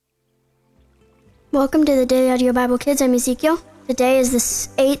Welcome to the Daily Audio Bible Kids. I'm Ezekiel. Today is the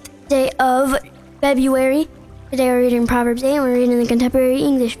 8th day of February. Today we're reading Proverbs 8 and we're reading the Contemporary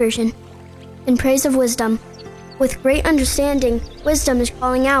English Version. In praise of wisdom. With great understanding, wisdom is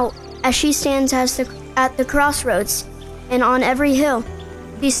calling out as she stands at the crossroads and on every hill.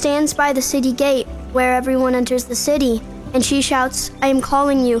 She stands by the city gate where everyone enters the city, and she shouts, I am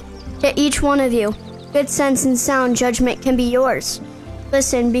calling you, to each one of you. Good sense and sound judgment can be yours.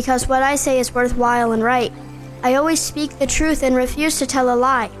 Listen, because what I say is worthwhile and right. I always speak the truth and refuse to tell a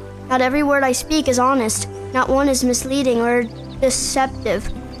lie. Not every word I speak is honest. Not one is misleading or deceptive.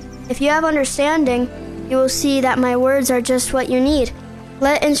 If you have understanding, you will see that my words are just what you need.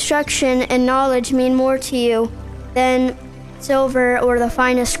 Let instruction and knowledge mean more to you than silver or the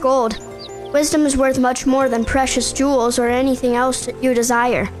finest gold. Wisdom is worth much more than precious jewels or anything else you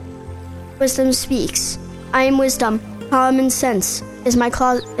desire. Wisdom speaks. I am wisdom. Common sense is my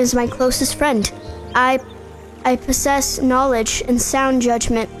closest friend. I possess knowledge and sound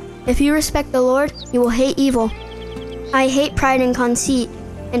judgment. If you respect the Lord, you will hate evil. I hate pride and conceit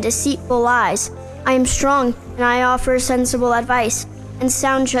and deceitful lies. I am strong, and I offer sensible advice and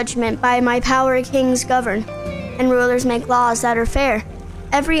sound judgment. By my power kings govern, and rulers make laws that are fair.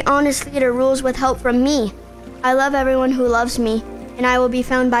 Every honest leader rules with help from me. I love everyone who loves me, and I will be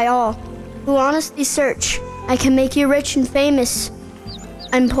found by all who honestly search. I can make you rich and famous,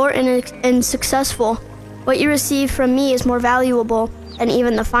 important and successful. What you receive from me is more valuable than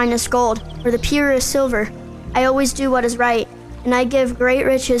even the finest gold or the purest silver. I always do what is right, and I give great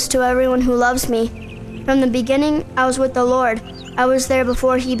riches to everyone who loves me. From the beginning, I was with the Lord. I was there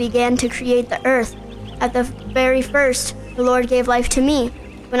before he began to create the earth. At the very first, the Lord gave life to me.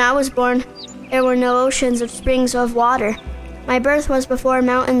 When I was born, there were no oceans or springs of water. My birth was before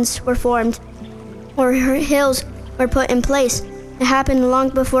mountains were formed, or hills were put in place. It happened long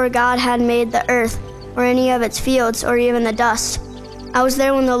before God had made the earth, or any of its fields, or even the dust. I was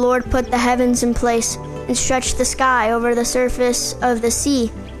there when the Lord put the heavens in place, and stretched the sky over the surface of the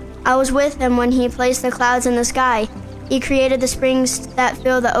sea. I was with him when he placed the clouds in the sky. He created the springs that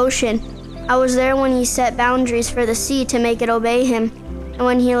fill the ocean. I was there when he set boundaries for the sea to make it obey him, and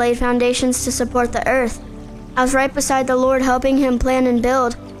when he laid foundations to support the earth. I was right beside the Lord, helping him plan and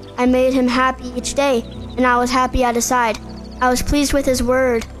build. I made him happy each day, and I was happy at his side. I was pleased with his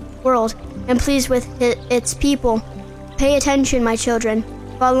world, and pleased with its people. Pay attention, my children.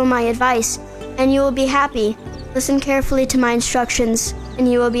 Follow my advice, and you will be happy. Listen carefully to my instructions, and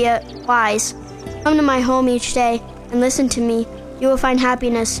you will be wise. Come to my home each day, and listen to me. You will find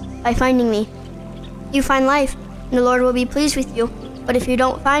happiness by finding me. You find life, and the Lord will be pleased with you. But if you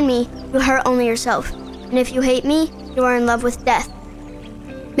don't find me, you hurt only yourself. And if you hate me, you are in love with death.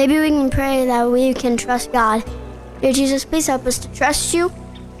 Maybe we can pray that we can trust God. Dear Jesus, please help us to trust you.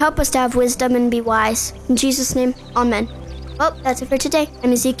 Help us to have wisdom and be wise. In Jesus' name, amen. Well, that's it for today.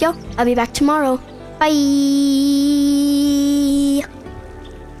 I'm Ezekiel. I'll be back tomorrow. Bye.